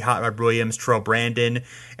Doherty, Hot Rod Williams, Terrell Brandon.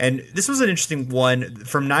 And this was an interesting one.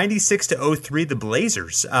 From 96 to 03, the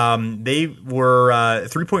Blazers, they were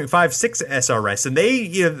 3.56 SRS. And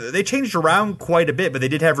they changed around quite a bit, but they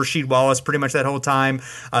did have Rasheed Wallace pretty much that whole time,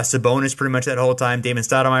 Sabonis pretty much that whole time, Damon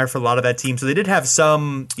Stoudemire for a lot of that team. So they did have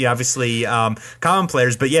some, obviously, common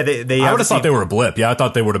players. But yeah, they I would have thought they were a blip. Yeah, I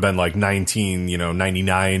thought they would have been like 99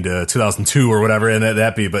 to 2002 or whatever, and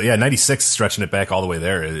that'd be. But yeah, 96 stretching it back all the way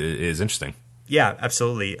there is interesting. Yeah,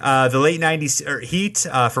 absolutely. The late 90s Heat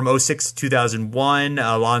from 06 to 2001,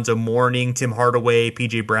 Alonzo Mourning, Tim Hardaway,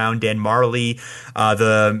 PJ Brown, Dan Marley.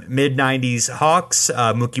 The mid 90s Hawks,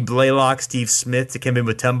 Mookie Blaylock, Steve Smith, Dikembe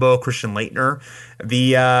Mutombo, Christian Laettner.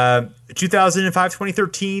 The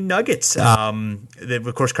 2005-2013 Nuggets.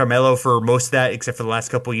 Of course, Carmelo for most of that, except for the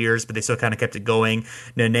last couple of years, but they still kind of kept it going.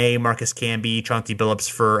 Nene, Marcus Camby, Chauncey Billups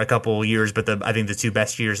for a couple of years, but I think the two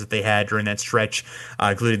best years that they had during that stretch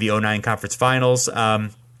included the 2009 Conference Finals.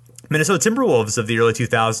 Minnesota Timberwolves of the early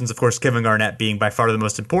 2000s, of course, Kevin Garnett being by far the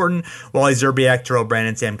most important, Wally Szczerbiak, Terrell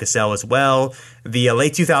Brandon, Sam Cassell as well. The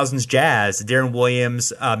late 2000s Jazz, Darren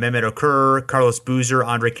Williams, Mehmet Okur, Carlos Boozer,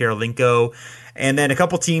 Andre Karolinko. And then a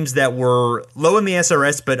couple teams that were low in the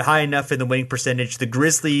SRS but high enough in the winning percentage. The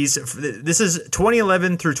Grizzlies, this is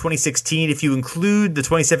 2011 through 2016. If you include the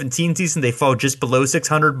 2017 season, they fall just below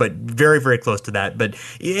 600, but very, very close to that. But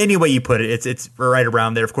any way you put it, it's right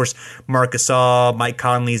around there. Of course, Marc Gasol, Mike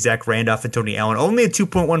Conley, Zach Randolph, and Tony Allen. Only a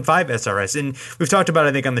 2.15 SRS. And we've talked about,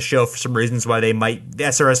 I think, on the show for some reasons why the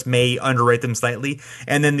SRS may underrate them slightly.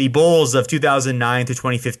 And then the Bulls of 2009 to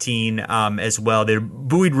 2015 as well. They're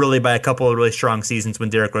buoyed really by a couple of really strong seasons when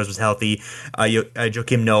Derrick Rose was healthy,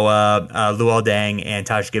 Joakim Noah, Luol Deng, and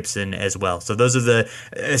Taj Gibson as well. So those are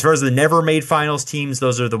as far as the never made finals teams,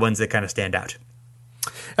 those are the ones that kind of stand out.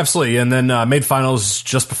 Absolutely. And then made finals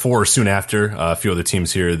just before or soon after a few other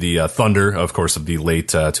teams here. The Thunder, of course, of the late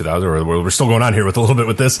 2000s. We're still going on here with a little bit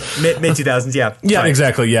with this. Mid 2000s, yeah. Yeah, right.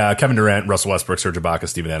 Exactly. Yeah. Kevin Durant, Russell Westbrook, Serge Ibaka,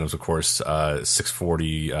 Steven Adams, of course,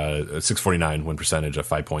 649 win percentage, a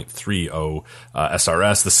 5.30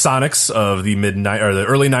 SRS. The Sonics of the the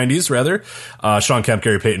early 90s, rather. Sean Kemp,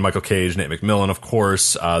 Gary Payton, Michael Cage, Nate McMillan, of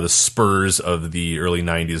course. The Spurs of the early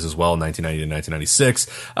 90s as well, 1990 to 1996.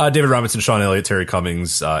 David Robinson, Sean Elliott, Terry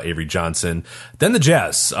Cummings, Avery Johnson. Then the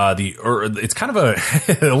Jazz. It's kind of a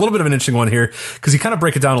little bit of an interesting one here because you kind of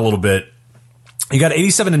break it down a little bit. You got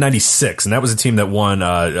 87 to 96, and that was a team that won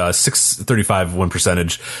 635 win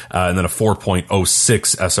percentage, and then a 4.06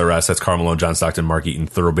 SRS. That's Karl Malone, John Stockton, Mark Eaton,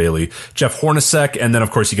 Thurl Bailey, Jeff Hornacek, and then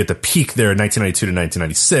of course you get the peak there, 1992 to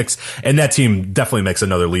 1996, and that team definitely makes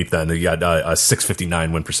another leap. Then you got a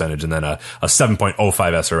 659 win percentage, and then a 7.05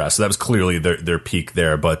 SRS. So that was clearly their peak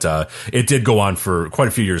there, but it did go on for quite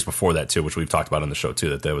a few years before that too, which we've talked about on the show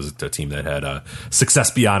too. That was a team that had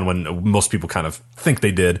success beyond when most people kind of think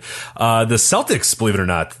they did. The Celtics, believe it or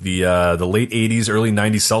not, the late 80s, early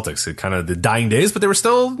 90s Celtics, kind of the dying days, but they were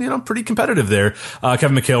still, pretty competitive there.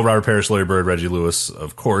 Kevin McHale, Robert Parrish, Larry Bird, Reggie Lewis,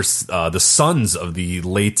 of course. The Suns of the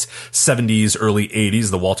late 70s, early 80s,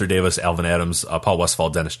 the Walter Davis, Alvin Adams, Paul Westphal,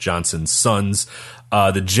 Dennis Johnson Suns.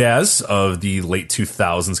 The Jazz of the late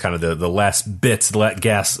 2000s, kind of the last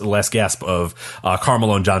gasp of Karl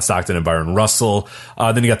Malone, John Stockton, and Byron Russell.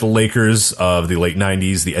 Then you got the Lakers of the late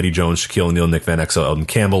 90s, the Eddie Jones, Shaquille O'Neal, Nick Van Exel, Elton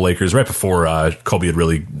Campbell Lakers, right before Kobe had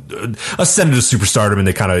really ascended to superstardom, and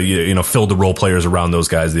they kind of filled the role players around those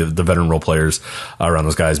guys, the veteran role players around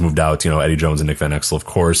those guys moved out. Eddie Jones and Nick Van Exel, of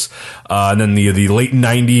course. And then the late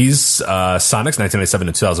 90s Sonics, 1997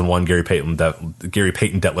 to 2001, Gary Payton,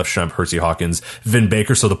 Detlef Schrempf, Hersey Hawkins, Vin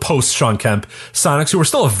Baker. So the post Sean Kemp Sonics, who were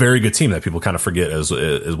still a very good team that people kind of forget as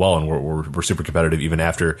well, and were super competitive even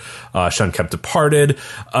after Sean Kemp departed.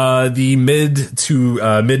 The mid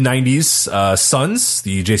 90s Suns,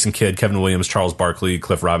 the Jason Kidd, Kevin Williams, Charles Barkley,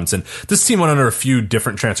 Cliff Robinson. This team went under a few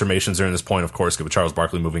different transformations during this point, of course, with Charles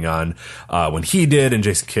Barkley moving on when he did, and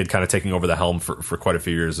Jason Kidd kind of taking over the helm for quite a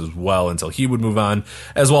few years as well until he would move on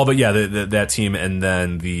as well. But yeah, that team, and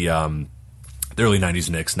then the early 90s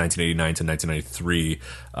Knicks, 1989 to 1993,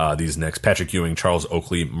 these Knicks, Patrick Ewing, Charles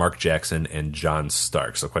Oakley, Mark Jackson, and John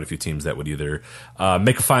Stark. So quite a few teams that would either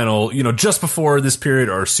make a final, just before this period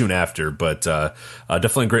or soon after. But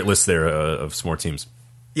definitely a great list there of some more teams.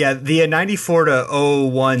 Yeah, the 94 to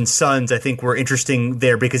 01 Suns, I think, were interesting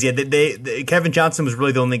there because, Kevin Johnson was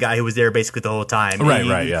really the only guy who was there basically the whole time.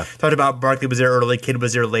 Right, yeah. Talked about Barkley was there early, Kidd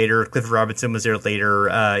was there later, Cliff Robinson was there later.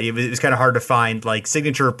 It was kind of hard to find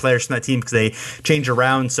signature players from that team because they change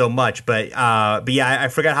around so much. But yeah, I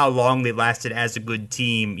forgot how long they lasted as a good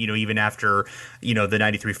team, even after the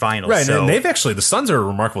 93 finals. Right, so, and the Suns are a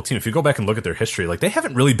remarkable team. If you go back and look at their history, they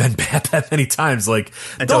haven't really been bad that many times.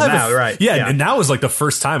 Until now, right. Yeah, and now is the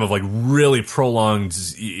first time of really prolonged,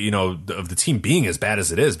 of the team being as bad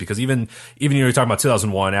as it is, because even you're talking about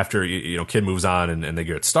 2001 after Kidd moves on and they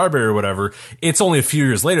get Starbury or whatever, it's only a few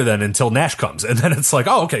years later then until Nash comes, and then it's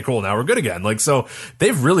oh, okay, cool, now we're good again. So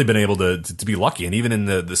they've really been able to be lucky, and even in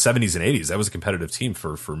the 70s and 80s, that was a competitive team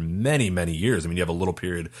for many, many years. I mean, you have a little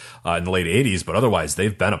period in the late 80s, but otherwise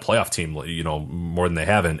they've been a playoff team, more than they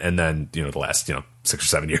haven't, and then the last 6 or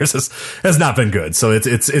 7 years has not been good. So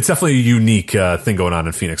it's definitely a unique thing going on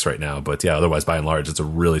in Phoenix right now. But yeah, otherwise, by and large, it's a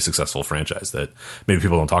really successful franchise that maybe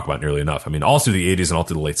people don't talk about nearly enough. I mean, all through the 80s and all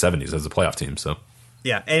through the late 70s as a playoff team. So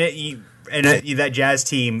yeah, and that Jazz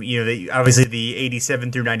team, obviously the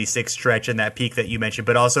 87 through 96 stretch and that peak that you mentioned,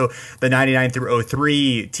 but also the 99 through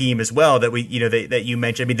 03 team as well that that you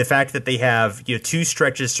mentioned. I mean, the fact that they have two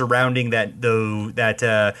stretches surrounding that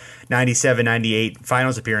 97, 98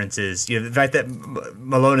 finals appearances, the fact that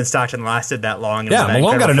Malone and Stockton lasted that long. Yeah,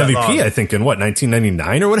 Malone got an MVP, I think, in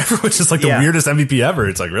 1999 or whatever, which is the weirdest MVP ever.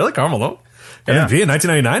 It's really, Karl Malone? MVP in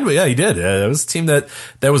 1999, but yeah, he did. It was a team that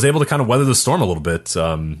was able to kind of weather the storm a little bit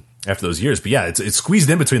after those years. But yeah, it's squeezed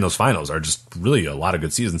in between those finals are just really a lot of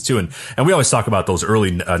good seasons too. And we always talk about those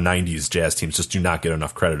early 90s Jazz teams just do not get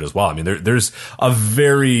enough credit as well. I mean, there's a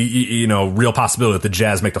very, real possibility that the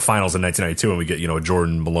Jazz make the finals in 1992 and we get,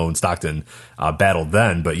 Jordan, Malone, Stockton battle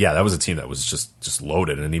then. But yeah, that was a team that was just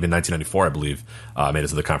loaded. And even 1994, I believe, made it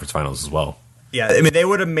to the conference finals as well. Yeah, I mean they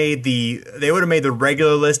would have made the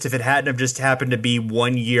regular list if it hadn't have just happened to be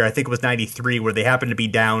 1 year. I think it was 93 where they happened to be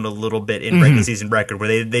down a little bit in regular season record,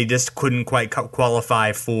 where they just couldn't quite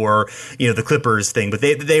qualify for the Clippers thing. But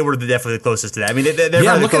they were definitely the closest to that. I mean,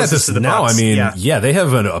 they're looking at this now. Bucks. I mean, they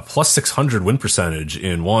have a plus 600 win percentage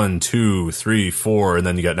in 1, 2, 3, 4, and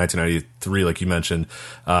then you got 1993, like you mentioned,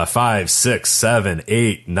 5, 6, 7,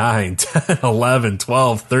 8, 9, 10, 11,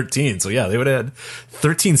 12, 13. So yeah, they would have had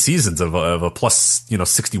 13 seasons of a plus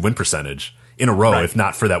 60 win percentage in a row, if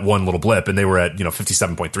not for that one little blip, and they were at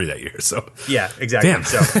 57.3 that year. So yeah, exactly. Damn,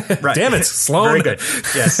 so, right. Damn it, Sloan. Very good.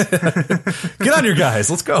 Yes, get on your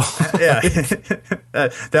guys. Let's go. Yeah,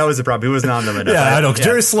 that was the problem. He wasn't on them enough. Yeah, I know. Yeah.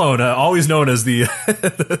 Jerry Sloan, always known as the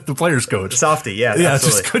the players coach, softy. Yeah,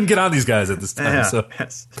 just couldn't get on these guys at this time. So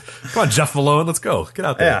come on, Jeff Malone, let's go. Get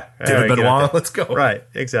out there. Yeah, David Benoit, let's go. Right,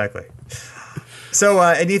 exactly. So,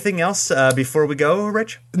 anything else before we go,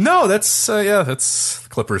 Rich? No, that's the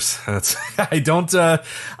Clippers. My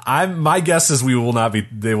guess is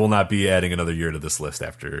they will not be adding another year to this list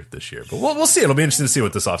after this year. But we'll see. It'll be interesting to see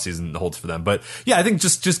what this offseason holds for them. But yeah, I think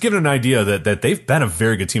just give it an idea that they've been a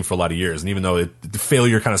very good team for a lot of years. And even though the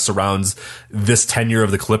failure kind of surrounds this tenure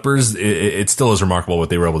of the Clippers, it still is remarkable what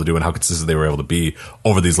they were able to do and how consistent they were able to be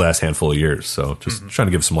over these last handful of years. So just trying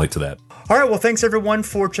to give some light to that. All right, well, thanks everyone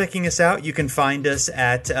for checking us out. You can find us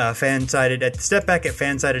at Fansided at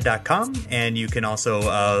stepback@fansided.com, and you can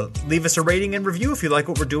also leave us a rating and review if you like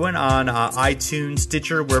what we're doing on iTunes,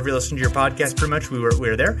 Stitcher, wherever you listen to your podcast. Pretty much,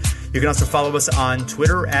 we're there. You can also follow us on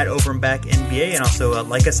Twitter at OverandBackNBA, and also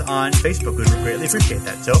like us on Facebook. We would greatly appreciate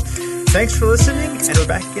that. So, thanks for listening, and we're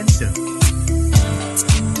back again soon.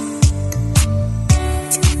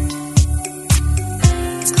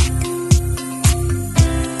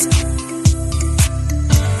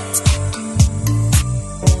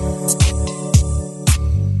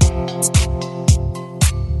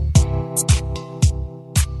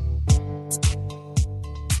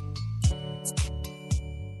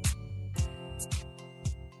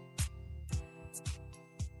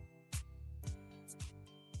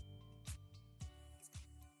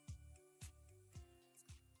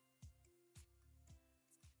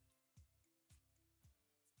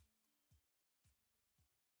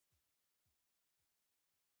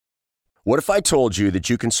 What if I told you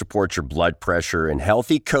that you can support your blood pressure and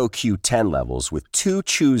healthy CoQ10 levels with 2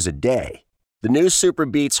 chews a day? The new Super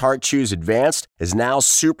Beats Heart Chews Advanced is now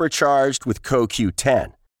supercharged with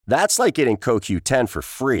CoQ10. That's like getting CoQ10 for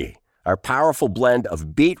free. Our powerful blend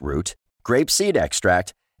of beetroot, grapeseed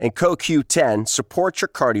extract, and CoQ10 supports your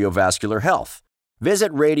cardiovascular health.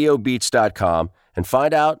 Visit RadioBeats.com and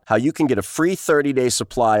find out how you can get a free 30-day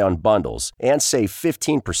supply on bundles and save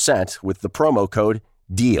 15% with the promo code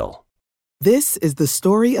DEAL. This is the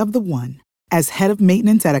story of the one. As head of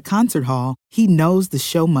maintenance at a concert hall, he knows the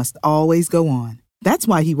show must always go on. That's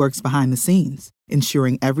why he works behind the scenes,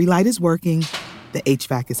 ensuring every light is working, the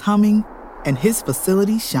HVAC is humming, and his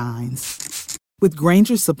facility shines. With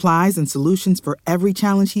Grainger's supplies and solutions for every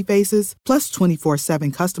challenge he faces, plus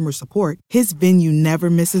 24/7 customer support, his venue never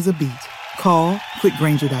misses a beat. Call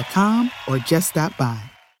quickgrainger.com or just stop by.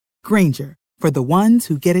 Grainger, for the ones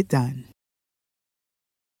who get it done.